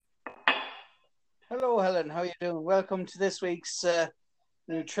Hello, Helen. How you doing? Welcome to this week's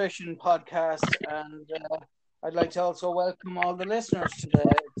nutrition podcast, and I'd like to also welcome all the listeners to the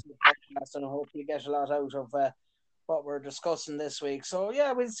podcast, and I hope you get a lot out of what we're discussing this week. So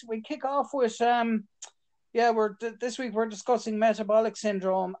yeah, we kick off with this week we're discussing metabolic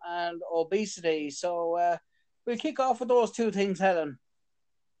syndrome and obesity. So we'll kick off with those two things, Helen.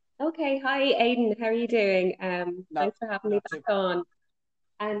 Okay, hi Aidan, how are you doing? Not Thanks for having me not back too bad. on.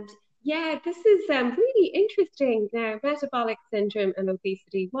 And yeah, this is really interesting now. Metabolic syndrome and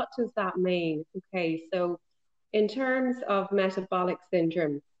obesity, what does that mean? Okay, so in terms of metabolic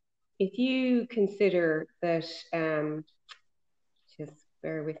syndrome, if you consider that, just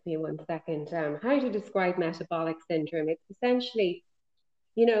bear with me one second, how to describe metabolic syndrome? It's essentially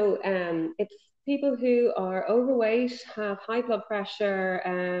it's people who are overweight, have high blood pressure,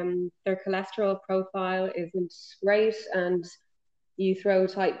 their cholesterol profile isn't great, and you throw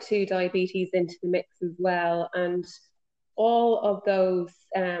type 2 diabetes into the mix as well. And all of those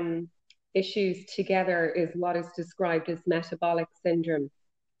issues together is what is described as metabolic syndrome.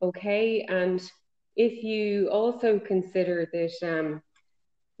 Okay. And if you also consider that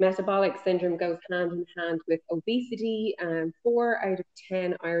metabolic syndrome goes hand in hand with obesity, and 4 out of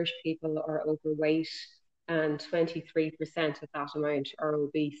 10 Irish people are overweight, and 23% of that amount are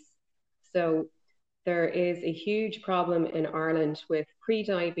obese. So there is a huge problem in Ireland with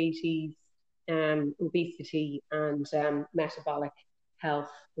pre-diabetes, obesity, and metabolic health.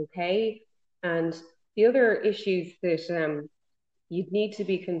 Okay, and the other issues that you'd need to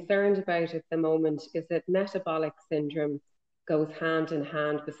be concerned about at the moment is that metabolic syndrome goes hand in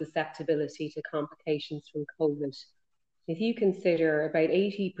hand with susceptibility to complications from COVID. If you consider about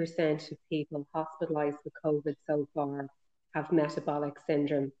 80% of people hospitalized with COVID so far have metabolic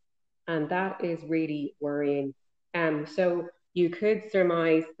syndrome, and that is really worrying. So you could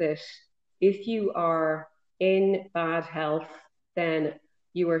surmise that if you are in bad health, then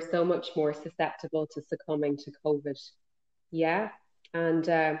you are so much more susceptible to succumbing to COVID. Yeah. And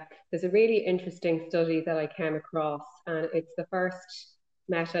there's a really interesting study that I came across, and it's the first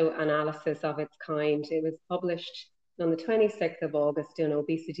meta analysis of its kind. It was published on the 26th of August in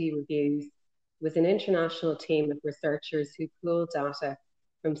Obesity Reviews. It was an international team of researchers who pulled data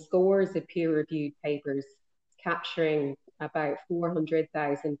from scores of peer reviewed papers capturing about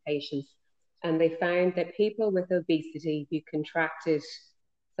 400,000 patients. And they found that people with obesity who contracted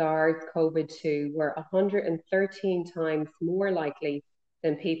SARS-CoV-2 were 113 times more likely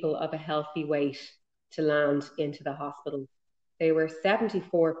than people of a healthy weight to land into the hospital. They were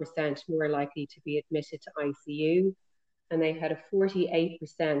 74% more likely to be admitted to ICU, and they had a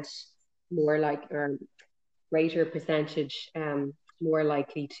 48% more like or greater percentage more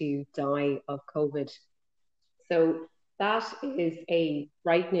likely to die of COVID. So that is a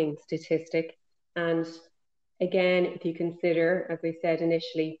frightening statistic. And again, if you consider, as I said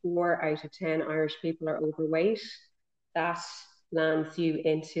initially, 4 out of 10 Irish people are overweight, that lands you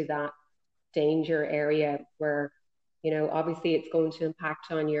into that danger area where, obviously it's going to impact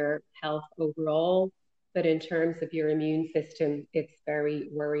on your health overall, but in terms of your immune system, it's very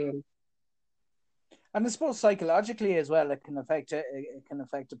worrying. And I suppose psychologically as well, it can affect a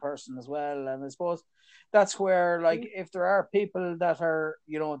person as well. And I suppose that's where, like, if there are people that are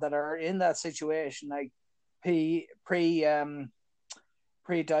that are in that situation, like pre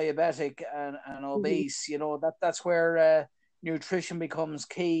pre-diabetic and Mm-hmm. obese, that's where nutrition becomes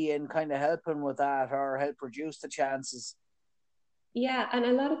key in kind of helping with that or help reduce the chances. Yeah, and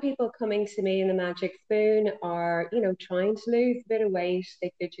a lot of people coming to me in the Magic Spoon are, trying to lose a bit of weight.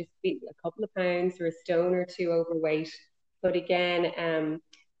 They could just be a couple of pounds or a stone or two overweight. But again,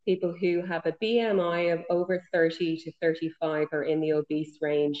 people who have a BMI of over 30 to 35 are in the obese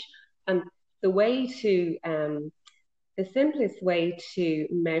range. And the way to, the simplest way to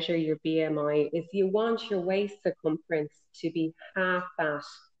measure your BMI is you want your waist circumference to be half that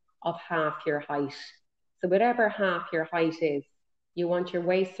of half your height. So whatever half your height is, you want your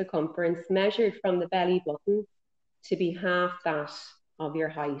waist circumference measured from the belly button to be half that of your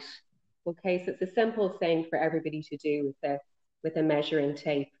height. Okay, so it's a simple thing for everybody to do with a measuring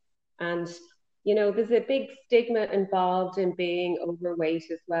tape. And there's a big stigma involved in being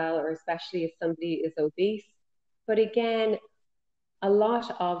overweight as well, or especially if somebody is obese. But again, a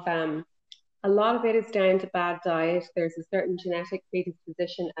lot of a lot of it is down to bad diet. There's a certain genetic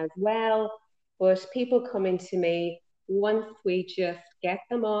predisposition as well. But people coming to me, once we just get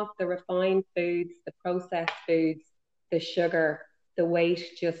them off the refined foods, the processed foods, the sugar, the weight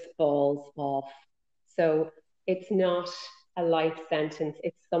just falls off. So it's not a life sentence.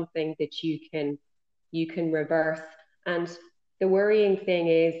 It's something that you can reverse. And the worrying thing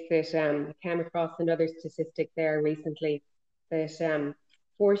is that I came across another statistic there recently that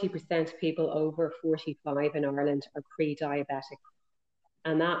 40% of people over 45 in Ireland are pre-diabetic.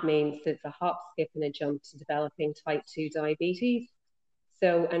 And that means it's a hop, skip, and a jump to developing type 2 diabetes.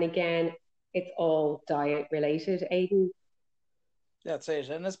 So, and again, it's all diet related, Aidan. That's it.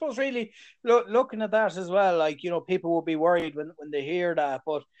 And I suppose really looking at that as well, like, people will be worried when they hear that.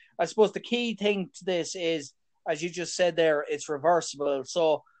 But I suppose the key thing to this is, as you just said there, it's reversible.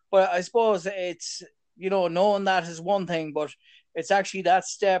 So, but I suppose it's, knowing that is one thing, but it's actually that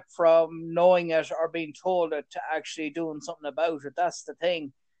step from knowing it or being told it to actually doing something about it. That's the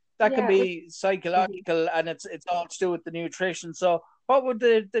thing. That can Yeah. be psychological, and it's all to do with the nutrition. So, what would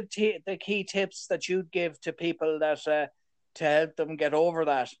the key tips that you'd give to people that to help them get over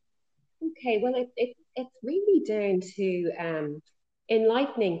that? Okay, well, it's really down to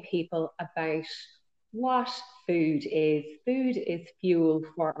enlightening people about what food is. Food is fuel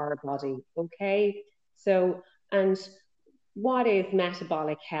for our body, okay? So, and what is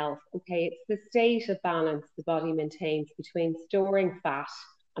metabolic health? Okay, it's the state of balance the body maintains between storing fat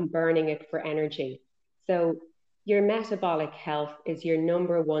and burning it for energy. So, your metabolic health is your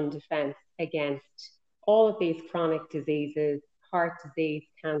number one defense against all of these chronic diseases, heart disease,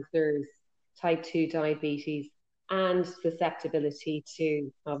 cancers, type 2 diabetes, and susceptibility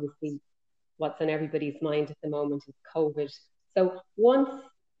to obviously what's on everybody's mind at the moment is COVID. So once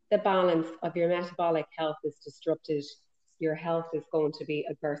the balance of your metabolic health is disrupted, your health is going to be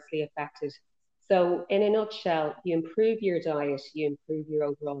adversely affected. So, in a nutshell, you improve your diet, you improve your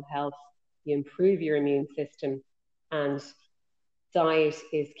overall health, you improve your immune system, and diet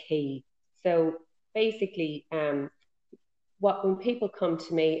is key. So, basically, when people come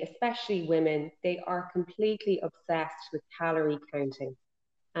to me, especially women, they are completely obsessed with calorie counting.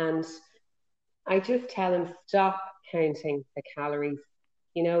 And I just tell them stop counting the calories.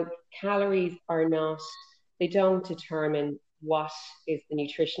 Calories are not, they don't determine what is the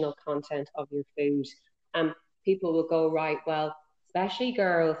nutritional content of your food. People will go, right, well, especially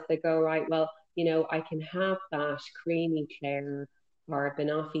girls, they go, right, well, I can have that creamy Claire or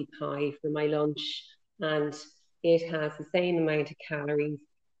banoffee pie for my lunch, and it has the same amount of calories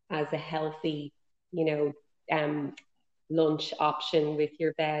as a healthy, lunch option with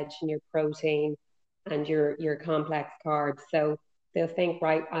your veg and your protein and your complex carbs. So they'll think,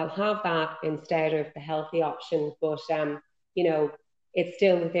 right, I'll have that instead of the healthy option, but it's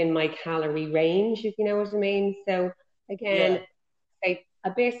still within my calorie range, if you know what I mean. So again, Yeah. say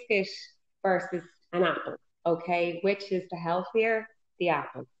a biscuit versus an apple. Okay, which is the healthier? The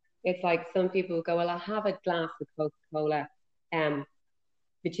apple. It's like some people go, well, I'll have a glass of Coca-Cola,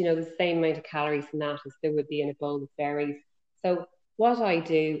 but the same amount of calories in that as there would be in a bowl of berries. So what I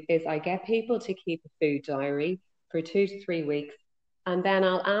do is I get people to keep a food diary for 2 to 3 weeks, and then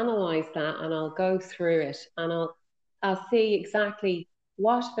I'll analyze that and I'll go through it and I'll see exactly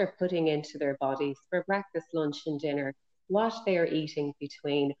what they're putting into their bodies for breakfast, lunch, and dinner, what they are eating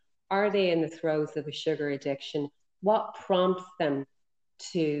between. Are they in the throes of a sugar addiction? What prompts them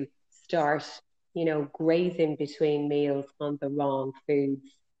to start, grazing between meals on the wrong foods?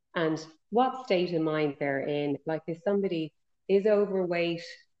 And what state of mind they're in. Like if somebody is overweight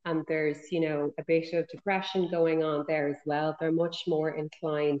and there's, a bit of depression going on there as well, they're much more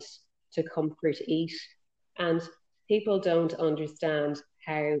inclined to comfort eat. And people don't understand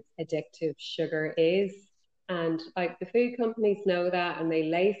how addictive sugar is. And like the food companies know that and they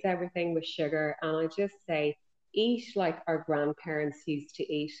lace everything with sugar. And I just say, eat like our grandparents used to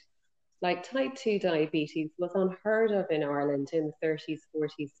eat. Like type 2 diabetes was unheard of in Ireland in the 30s,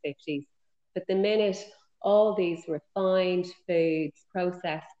 40s, 50s. But the minute all these refined foods,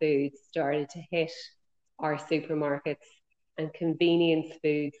 processed foods started to hit our supermarkets and convenience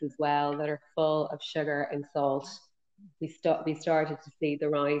foods as well that are full of sugar and salt, we started to see the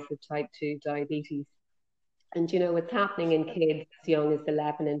rise of type 2 diabetes. And it's happening in kids as young as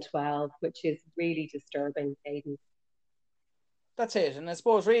 11 and 12, which is really disturbing, Aidan. That's it. And I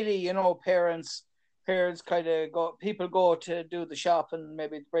suppose really, parents kind of people go to do the shopping,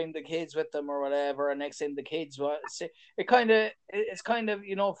 maybe bring the kids with them or whatever, and next thing the kids it's kind of,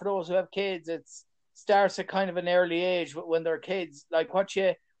 for those who have kids, it starts at kind of an early age when they're kids. Like what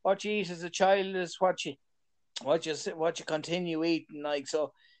you eat as a child is what you continue eating. Like,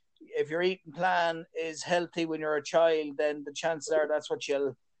 so if your eating plan is healthy when you're a child, then the chances are that's what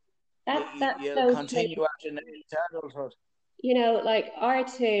That's you'll so true. continue at into adulthood. Like our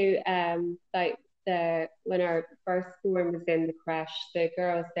two, like when our firstborn was in the crash, the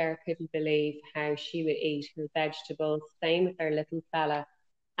girls there couldn't believe how she would eat her vegetables. Same with our little fella.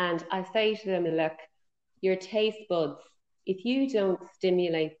 And I say to them, look, your taste buds if you don't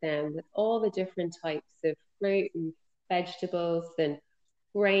stimulate them with all the different types of fruit and vegetables and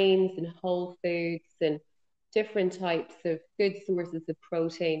grains and whole foods and different types of good sources of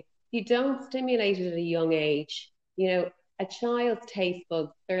protein, you don't stimulate it at a young age. A child's taste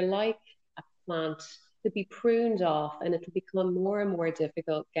buds, they're like a plant, to be pruned off, and it'll become more and more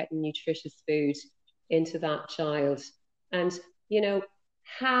difficult getting nutritious food into that child. And,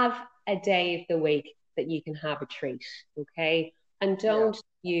 have a day of the week that you can have a treat, okay? And don't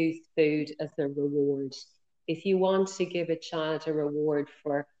use food as a reward. If you want to give a child a reward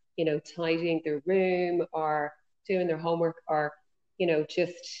for, tidying their room or doing their homework or,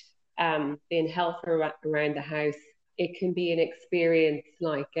 just being helpful around the house, it can be an experience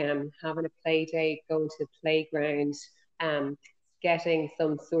like having a play date, going to the playground, getting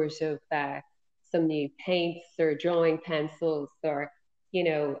some sort of some new paints or drawing pencils or,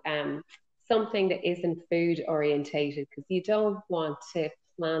 something that isn't food orientated, because you don't want to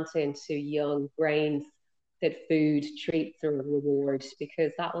plant into young brains that food, treats are a reward,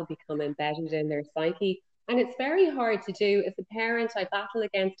 because that will become embedded in their psyche. And it's very hard to do. As a parent, I battle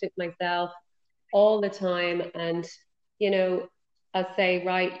against it myself all the time. And, I'll say,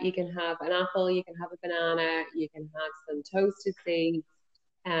 right, you can have an apple, you can have a banana, you can have some toasted seeds,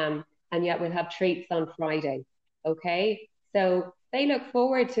 and yet we'll have treats on Friday. Okay. So they look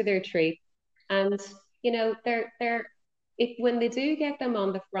forward to their treats. And, they're if when they do get them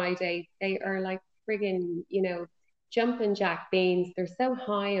on the Friday, they are like friggin', jumping jack beans. They're so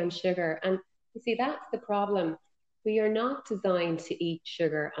high on sugar. And you see, that's the problem. We are not designed to eat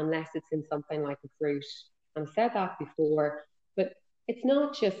sugar unless it's in something like a fruit. I've said that before, but it's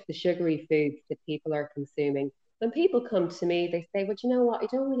not just the sugary foods that people are consuming. When people come to me, they say, well, you know what? I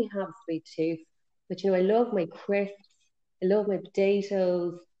don't really have a sweet tooth, but, I love my crisps. I love my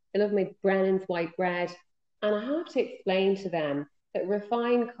potatoes. I love my Brennan's white bread. And I have to explain to them that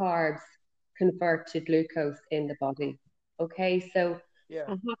refined carbs convert to glucose in the body. Okay, so I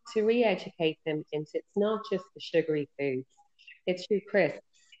have to re-educate them into, it's not just the sugary foods, it's your crisps,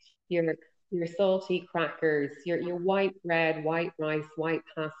 your salty crackers, your white bread, white rice, white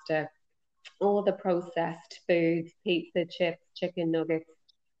pasta, all the processed foods, pizza, chips, chicken nuggets.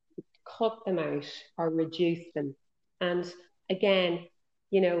 Cut them out or reduce them. And again,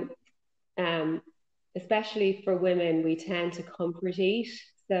 you know, um, especially for women, we tend to comfort eat.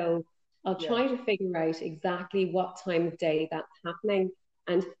 So I'll try to figure out exactly what time of day that's happening.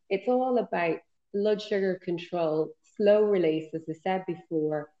 And it's all about blood sugar control, slow release. As I said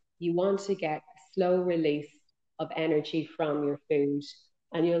before, you want to get a slow release of energy from your food.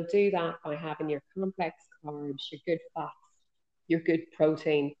 And you'll do that by having your complex carbs, your good fats, your good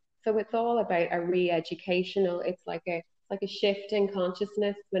protein. So it's all about a re-educational, it's like a shift in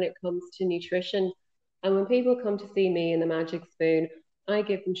consciousness when it comes to nutrition. And when people come to see me in the Magic Spoon, I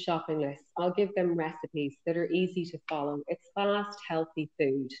give them shopping lists. I'll give them recipes that are easy to follow. It's fast, healthy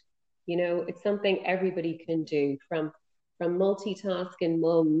food. It's something everybody can do, from multitasking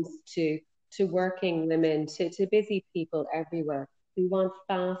mums to working women to busy people everywhere. We want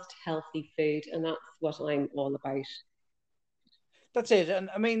fast, healthy food, and that's what I'm all about. That's it. And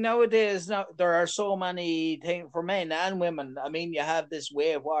I mean, nowadays, now there are so many things for men and women. I mean, you have this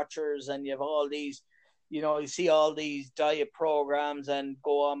Weight Watchers, and you have all these, you see all these diet programs, and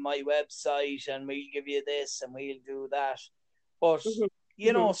go on my website, and we'll give you this, and we'll do that. But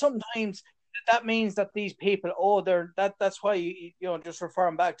sometimes that means that these people, that's why just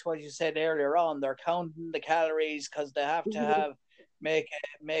referring back to what you said earlier on, they're counting the calories because they have to have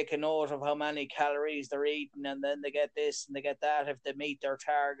make a note of how many calories they're eating, and then they get this and they get that if they meet their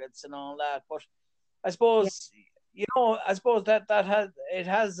targets and all that. But I suppose that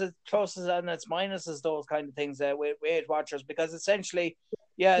has its pluses and its minuses, those kind of things, with Weight Watchers, because essentially,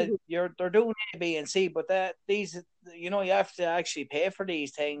 they're doing A, B, and C, but that these you have to actually pay for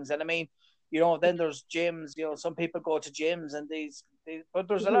these things. And I mean, then there's gyms. Some people go to gyms, and these but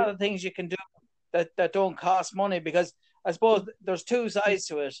there's a lot of things you can do that don't cost money, because I suppose there's two sides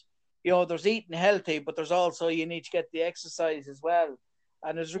to it. There's eating healthy, but there's also, you need to get the exercise as well.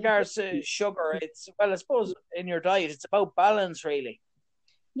 And as regards to sugar, I suppose in your diet, it's about balance, really.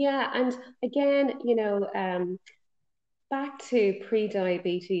 Yeah, and again, back to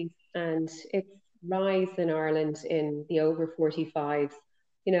pre-diabetes and its rise in Ireland in the over 45s.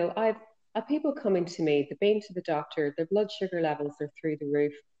 I've people coming to me, they've been to the doctor, their blood sugar levels are through the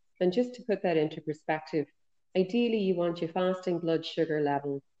roof. And just to put that into perspective, ideally you want your fasting blood sugar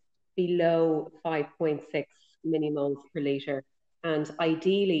level below 5.6 millimoles per litre, and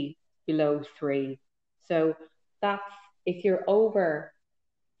ideally below 3. So that's, if you're over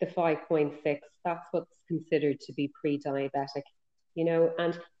the 5.6, that's what's considered to be pre-diabetic, you know,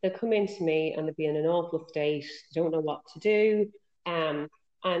 and they'll come into me and they'll be in an awful state, don't know what to do.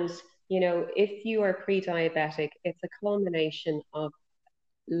 And, you know, if you are pre-diabetic, it's a culmination of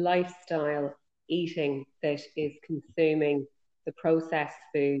lifestyle eating that is consuming the processed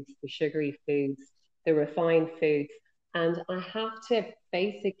foods, the sugary foods, the refined foods. And I have to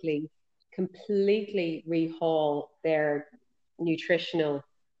basically completely rehaul their nutritional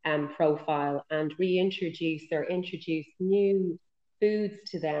profile and reintroduce or introduce new foods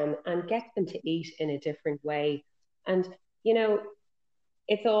to them and get them to eat in a different way. And, you know,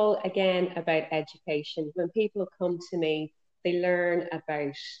 it's all again about education. When people come to me, they learn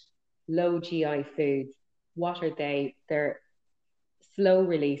about low GI foods. What are they? They're slow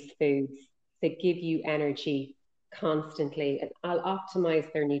release foods that give you energy constantly. And I'll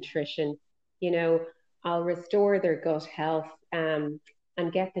optimize their nutrition. You know, I'll restore their gut health and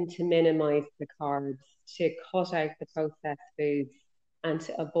get them to minimize the carbs, to cut out the processed foods, and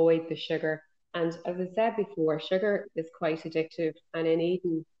to avoid the sugar. And as I said before, sugar is quite addictive. And in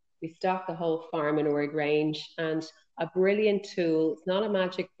Eden, we stock the whole farm and org range. And a brilliant tool, it's not a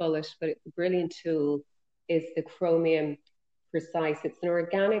magic bullet, but it's a brilliant tool, is the Chromium Precise. It's an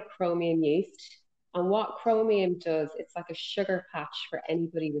organic chromium yeast. And what chromium does, it's like a sugar patch for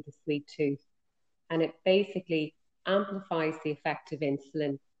anybody with a sweet tooth. And it basically amplifies the effect of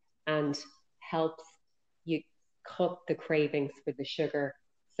insulin and helps you cut the cravings for the sugar.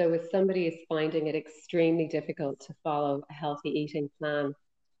 So if somebody is finding it extremely difficult to follow a healthy eating plan,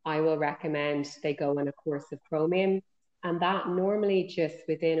 I will recommend they go on a course of chromium. And that normally just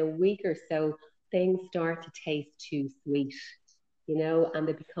within a week or so, things start to taste too sweet, you know, and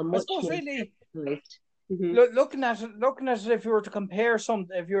they become much more really mm-hmm. looking at it, if you were to compare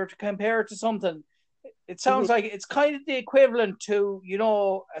it to something, it sounds mm-hmm. like it's kind of the equivalent to, you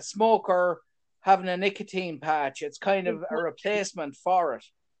know, a smoker having a nicotine patch. It's kind of a replacement for it.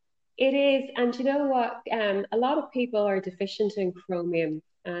 It is, and you know what? A lot of people are deficient in chromium,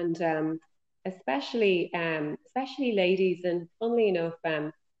 and especially ladies. And funnily enough,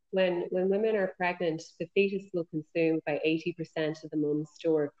 when women are pregnant, the fetus will consume about 80% of the mum's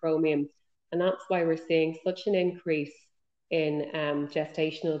store of chromium, and that's why we're seeing such an increase in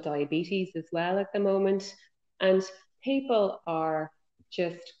gestational diabetes as well at the moment. And people are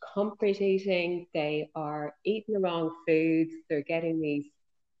just comfort eating. They are eating the wrong foods. They're getting these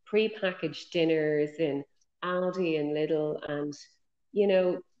pre-packaged dinners in Aldi and Lidl, and you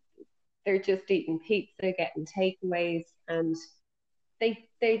know, they're just eating pizza, getting takeaways, and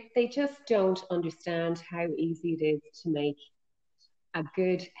they just don't understand how easy it is to make a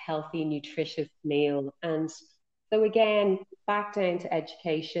good, healthy, nutritious meal. And so again, back down to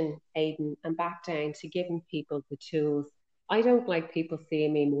education, Aidan, and back down to giving people the tools. I don't like people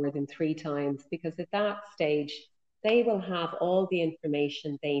seeing me more than 3 times, because at that stage, they will have all the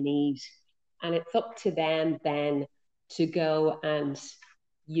information they need. And it's up to them then to go and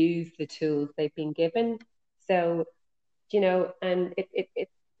use the tools they've been given. So, you know, and it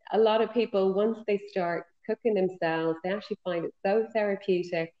a lot of people, once they start cooking themselves, they actually find it so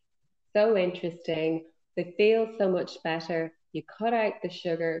therapeutic, so interesting. They feel so much better. You cut out the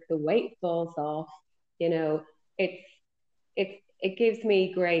sugar, the weight falls off. You know, it gives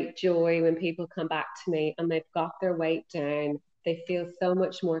me great joy when people come back to me and they've got their weight down. They feel so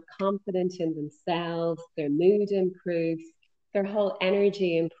much more confident in themselves. Their mood improves. Their whole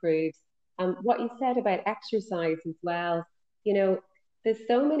energy improves. What you said about exercise as well, you know, there's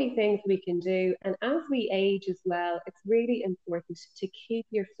so many things we can do. And as we age as well, it's really important to keep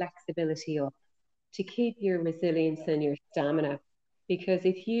your flexibility up, to keep your resilience and your stamina. Because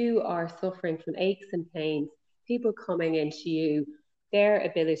if you are suffering from aches and pains, people coming into you, their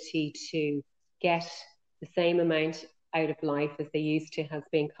ability to get the same amount out of life as they used to has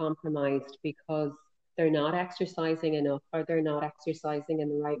been compromised because they're not exercising enough, or they're not exercising in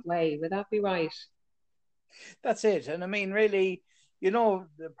the right way. Would that be right? That's it. And I mean, really, you know,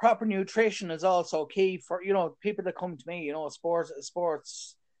 the proper nutrition is also key for, you know, people that come to me, you know,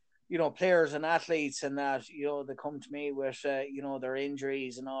 sports, you know, players and athletes and that, you know, they come to me with, you know, their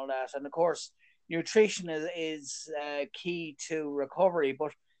injuries and all that. And of course, nutrition is key to recovery,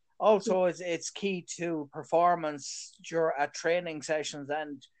 but also it's key to performance at training sessions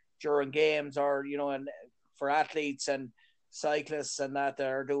and during games, or, you know, and for athletes and cyclists and that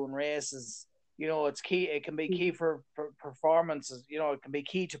are doing races. You know, it's key. It can be key for performances. You know, it can be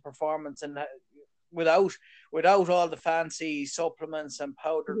key to performance, and without all the fancy supplements and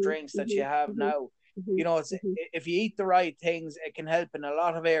powder drinks that you have now. You know, it's, if you eat the right things, it can help in a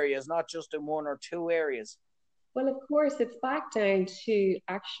lot of areas, not just in one or two areas. Well, of course, it's back down to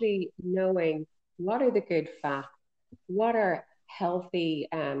actually knowing what are the good fats, what are healthy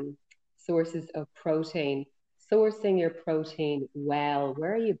sources of protein, sourcing your protein well,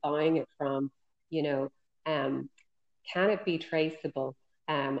 where are you buying it from, you know, um, can it be traceable?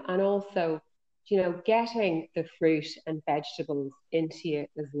 And also, getting the fruit and vegetables into you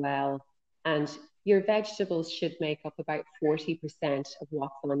as well. And your vegetables should make up about 40% of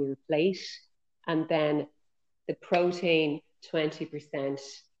what's on your plate. And then the protein, 20%,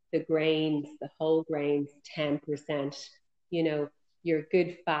 the grains, the whole grains, 10%, your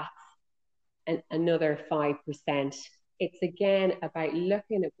good fats, and another 5%. It's again about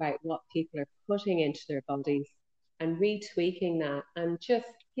looking about what people are putting into their bodies and retweaking that and just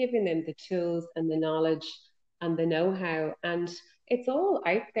giving them the tools and the knowledge and the know-how. And it's all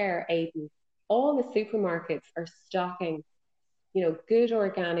out there, Aidan. All the supermarkets are stocking, good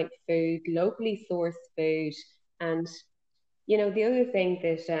organic food, locally sourced food. And, the other thing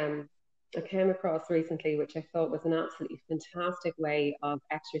that I came across recently, which I thought was an absolutely fantastic way of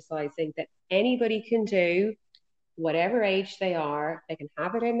exercising that anybody can do, whatever age they are, they can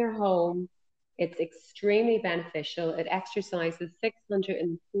have it in their home. It's extremely beneficial. It exercises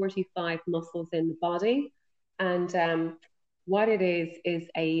 645 muscles in the body. And what it is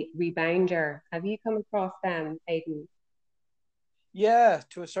a rebounder. Have you come across them, Aidan? Yeah,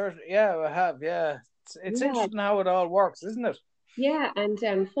 to a certain, yeah, I have, yeah. It's Yeah, interesting how it all works, isn't it? yeah,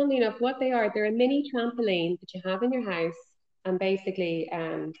 and funnily enough, what they are, they're a mini trampoline that you have in your house. And basically,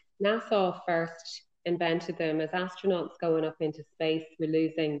 NASA first invented them as astronauts going up into space were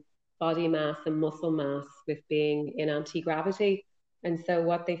losing body mass and muscle mass with being in anti-gravity. And so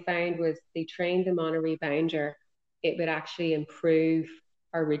what they found was they trained them on a rebounder. It would actually improve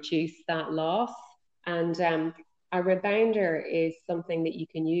or reduce that loss. And a rebounder is something that you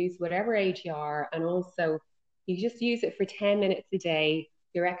can use whatever age you are, and also you just use it for 10 minutes a day.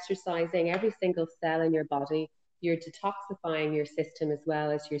 You're exercising every single cell in your body. You're detoxifying your system as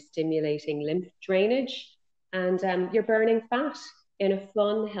well as you're stimulating lymph drainage. And you're burning fat in a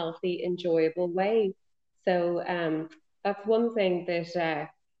fun, healthy, enjoyable way. So that's one thing that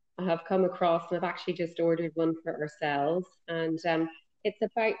I have come across, and I've actually just ordered one for ourselves. And it's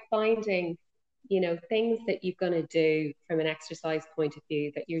about finding, things that you're going to do from an exercise point of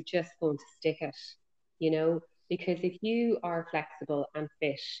view that you're just going to stick it, you know, because if you are flexible and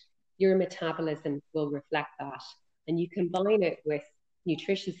fit, your metabolism will reflect that. And you combine it with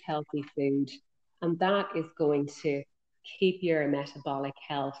nutritious, healthy food, and that is going to keep your metabolic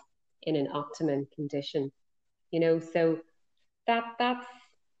health in an optimum condition. So that's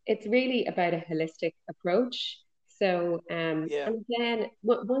it's really about a holistic approach. So Yeah. and then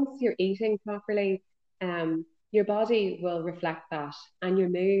once you're eating properly, your body will reflect that, and your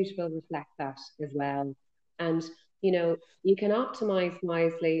mood will reflect that as well. And you can optimize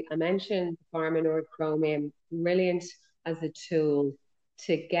wisely. I mentioned Pharma Chromium, brilliant as a tool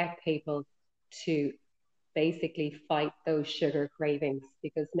to get people to basically fight those sugar cravings.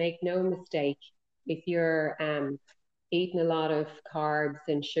 Because make no mistake, if you're eating a lot of carbs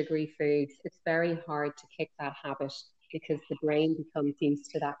and sugary foods, it's very hard to kick that habit because the brain becomes used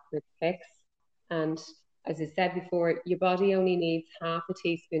to that quick fix. And as I said before, your body only needs half a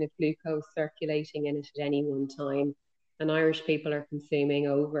teaspoon of glucose circulating in it at any one time. And Irish people are consuming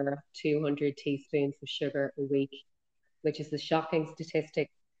over 200 teaspoons of sugar a week, which is a shocking statistic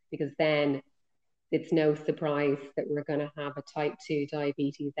because then it's no surprise that we're going to have a type 2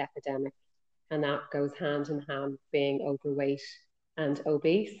 diabetes epidemic. And that goes hand in hand with being overweight and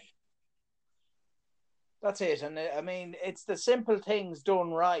obese. That's it. And I mean, it's the simple things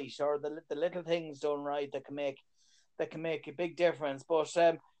done right, or the little things done right that can make a big difference. But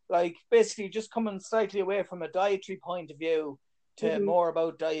like basically, just coming slightly away from a dietary point of view to Mm-hmm. more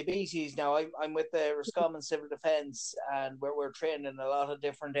about diabetes. Now, I'm with the Roscommon Civil Defence, and we're trained in a lot of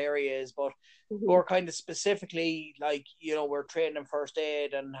different areas, but Mm-hmm. we're kind of specifically like we're trained in first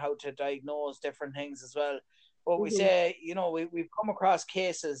aid and how to diagnose different things as well. But we Mm-hmm. say we've come across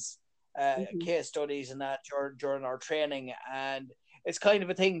cases, Mm-hmm. case studies and that during our training, and it's kind of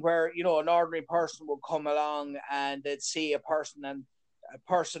a thing where an ordinary person will come along and they'd see a person, and a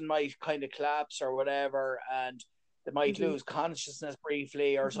person might kind of collapse or whatever, and they might Mm-hmm. lose consciousness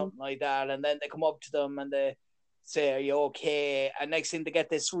briefly or Mm-hmm. something like that, and then they come up to them and they say, "Are you okay?" And next thing they get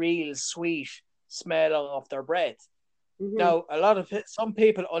this real sweet smell off their breath. Mm-hmm. Now, a lot of some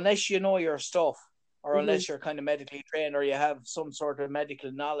people, unless you know your stuff, or Mm-hmm. unless you're kind of medically trained or you have some sort of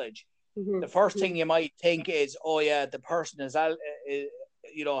medical knowledge, the first Mm-hmm. thing you might think is, "Oh yeah, the person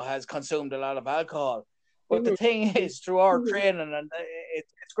has consumed a lot of alcohol." But the Mm-hmm. thing is, through our Mm-hmm. training, and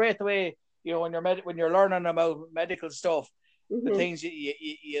it's great the way. when you're learning about medical stuff, the Mm-hmm. things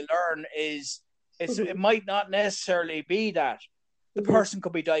you learn is Mm-hmm. it might not necessarily be that the Mm-hmm. person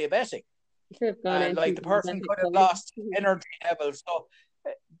could be diabetic, Could have gone and into like the person diabetic could have coma. lost energy levels. So,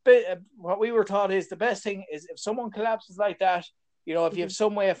 but what we were taught is the best thing is if someone collapses like that, if you have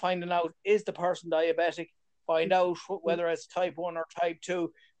some way of finding out is the person diabetic, find out whether it's type 1 or type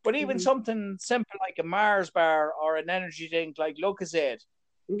 2. But even Mm-hmm. something simple like a Mars bar or an energy drink like Lucozade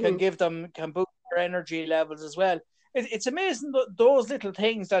Mm-hmm. can boost their energy levels as well. It's amazing those little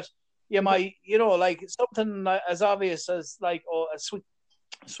things that you Mm-hmm. might, like something as obvious as like a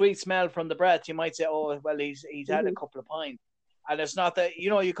sweet smell from the breath. You might say, oh well, he's had a Mm-hmm. couple of pints, and it's not that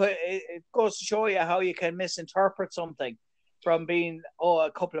you could. It goes to show you how you can misinterpret something from being a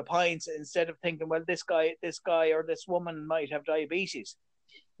couple of pints instead of thinking, well, this guy or this woman might have diabetes.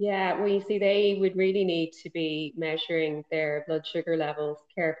 Yeah, well, you see, they would really need to be measuring their blood sugar levels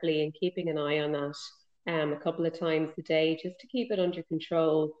carefully and keeping an eye on that a couple of times a day just to keep it under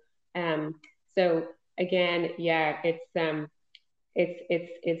control. Um, so again, yeah, it's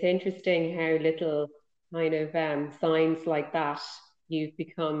interesting how little kind of signs like that you've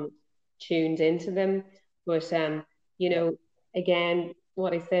become tuned into them. But Yeah, again,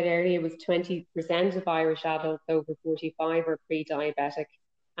 what I said earlier was 20% of Irish adults over 45 are pre-diabetic,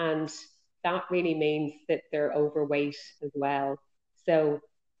 and that really means that they're overweight as well. So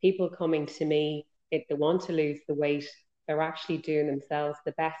people coming to me, if they want to lose the weight, they're actually doing themselves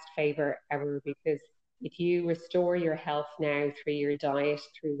the best favor ever, because if you restore your health now through your diet,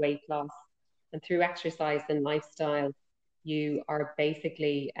 through weight loss, and through exercise and lifestyle, you are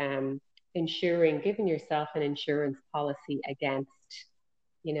basically giving yourself an insurance policy against,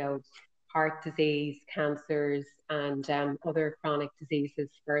 you know, heart disease, cancers, and other chronic diseases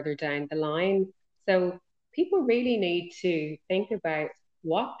further down the line. So people really need to think about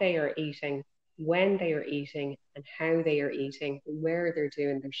what they are eating, when they are eating, and how they are eating, where they're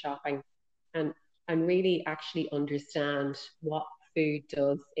doing their shopping, and and really actually understand what food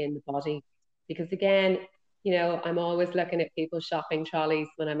does in the body. Because again, I'm always looking at people's shopping trolleys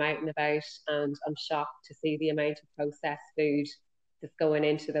when I'm out and about, and I'm shocked to see the amount of processed food that's going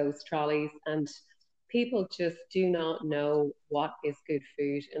into those trolleys. And people just do not know what is good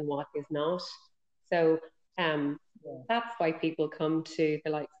food and what is not. So um, yeah, that's why people come to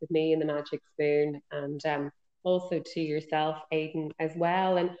the likes of me and the Magic Spoon, and also to yourself, Aidan, as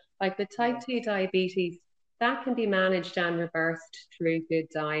well. And like the type yeah. 2 diabetes, that can be managed and reversed through good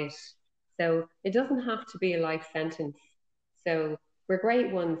diet. So it doesn't have to be a life sentence. So we're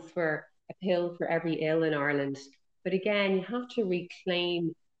great ones for a pill for every ill in Ireland. But again, you have to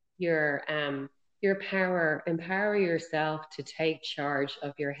reclaim your power, empower yourself to take charge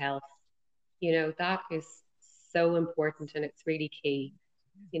of your health. That is so important, and it's really key.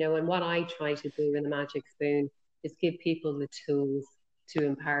 And what I try to do in the Magic Spoon is give people the tools to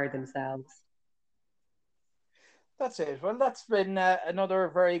empower themselves. That's it. Well, that's been another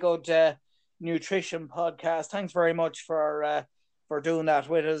very good nutrition podcast. Thanks very much for doing that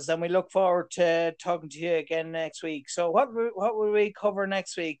with us, and we look forward to talking to you again next week. So, what will we cover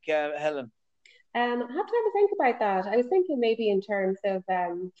next week, Helen? I have to have a think about that. I was thinking maybe in terms of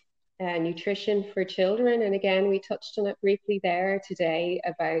nutrition for children, and again, we touched on it briefly there today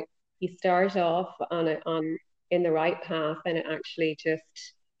about you start off on in the right path, and it actually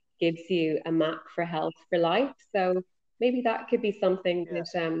just gives you a map for health for life. So maybe that could be something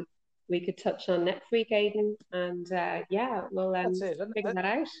Yes, that we could touch on next week, Aidan. And yeah, we'll that's it. And figure that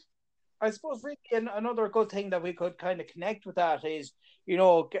out. I suppose really another good thing that we could kind of connect with that is,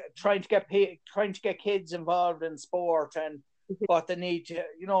 trying to get kids involved in sport and what they need to,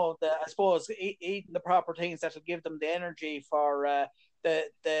 I suppose eating the proper things that will give them the energy for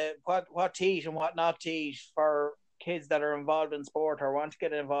the what to eat and what not to eat for kids that are involved in sport or want to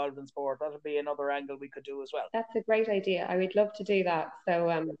get involved in sport. That would be another angle we could do as well. That's a great idea. I would love to do that. So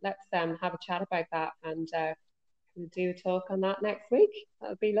let's have a chat about that, and we'll do a talk on that next week. That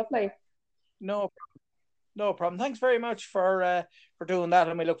would be lovely. No, no problem. Thanks very much for doing that,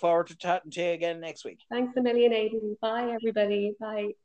 and we look forward to chatting to you again next week. Thanks a million, Aidan. Bye, everybody. Bye.